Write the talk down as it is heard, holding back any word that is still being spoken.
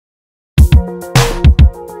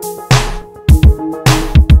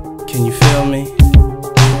feel me?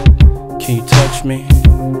 Can you touch me?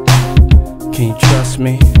 Can you trust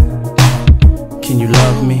me? Can you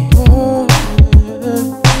love me?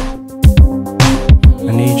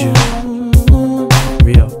 I need you.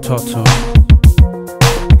 Real, talk to me.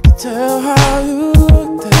 Tell how you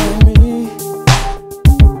looked at me.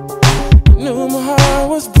 You knew my heart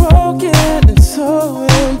was broken and so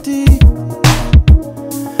empty.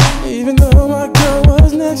 Even though my girl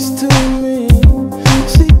was next to me,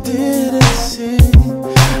 she didn't see.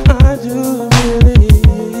 I do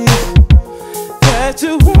believe that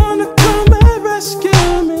you wanna come and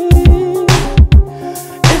rescue me.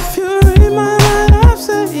 If you read my mind, I'm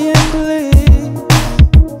saying please.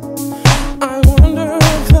 I wonder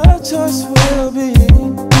if the choice will be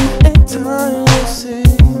in time you'll see.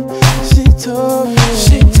 She told me,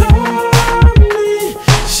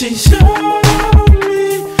 she showed me,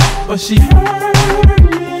 but she hurt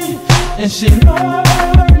me and she loved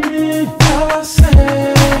me. I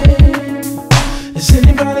say, has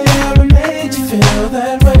anybody ever made you feel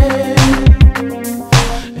that way?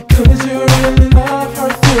 Could you really love her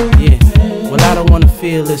through? Yeah, well I don't wanna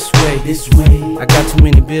feel this way. I got too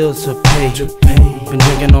many bills to pay. Been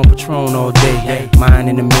drinking on Patron all day, mine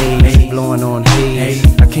in the maze, blowing on haze.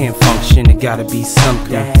 I can't function, it gotta be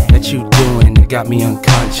something that you doing that got me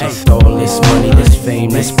unconscious. All this money, this fame,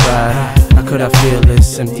 this pride, how could I feel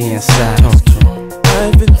this empty inside? Talk to me.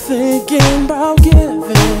 I've been thinking about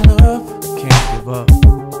giving up. Can't give up,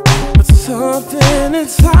 but something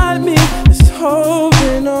inside me is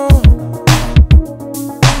holding on.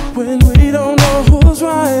 When we don't know who's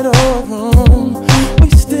right or wrong, we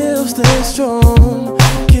still stay strong,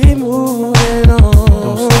 keep moving on.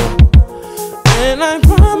 don't stop. And I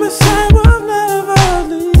promise I will never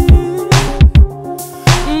leave.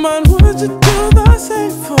 But would you do the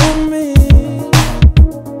same for me?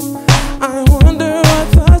 I wonder what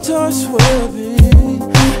the choice will be.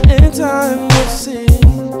 In time we'll see.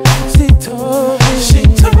 She told me,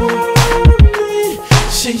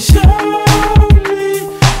 she showed me,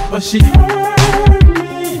 but she hurt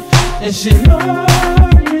me and she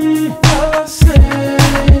loved me. I say,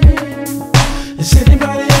 has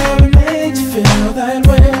anybody ever made you feel that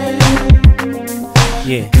way?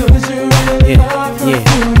 Yeah, Could you really love her?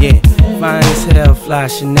 yeah. Fine as hell, fly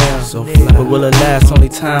Chanel, so fly. But will it last? Only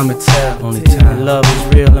time will tell. Only time. Love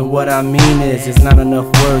is real, and what I mean is, it's not enough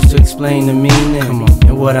words to explain the meaning. Come on.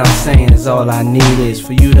 And what I'm saying is, all I need is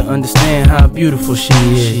for you to understand how beautiful she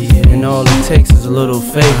is. And all it takes is a little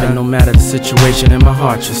faith, and no matter the situation, in my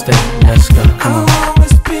heart you'll stay. Let's go. Come on. I'll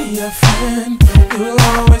always be your friend. You'll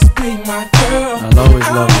always be my girl. I'll always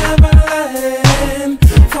love you. I'll never let in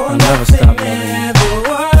for I'll never stop loving you. in the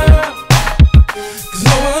world. 'Cause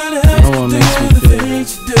no one else makes me do the feel things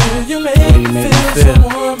you do. You make me feel so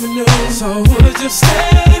warm and new. So would you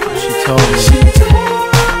stay with me? She told me.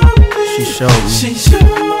 She showed me. She showed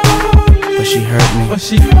me. But she hurt me. But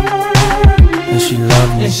she hurt me. And she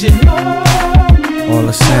loved me. And she loved me. All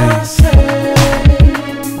the same.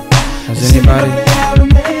 Has anybody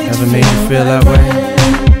ever made you feel that way?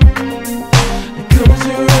 Could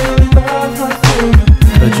you really love her through?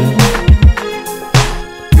 Could you?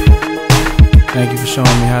 Thank you for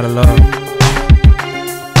showing me how to love.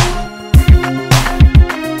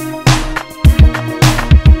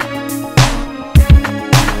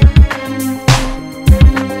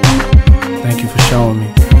 Thank you for showing me.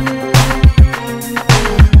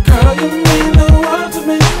 Girl, you mean the world to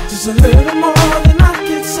me, just a little more than I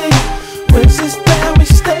can see. Wishes that we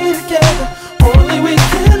stay together, only we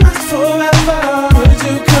can last forever. Would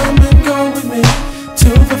you come and go with me to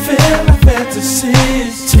fulfill my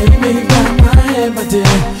fantasies? Take me by my hand, my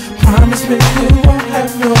dear. Promise me you won't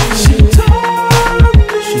have no fear.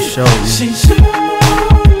 She showed me. She showed me,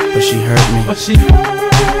 but she hurt me. But she hurt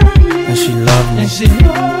me, and she loved me. And she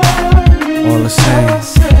loved me. All the same.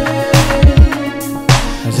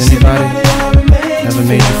 Has anybody ever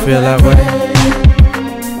made you feel that way?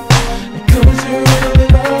 Could you really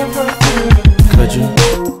love her through? Could you?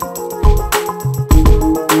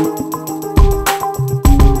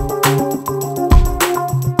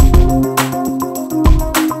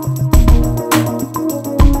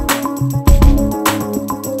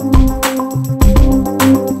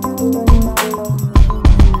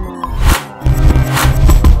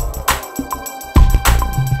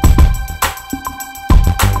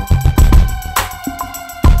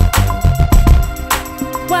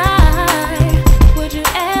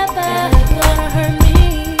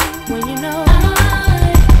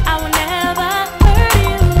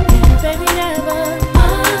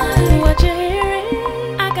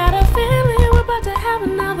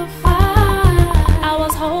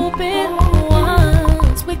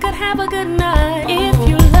 Once we could have a good night. If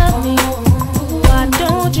you love me,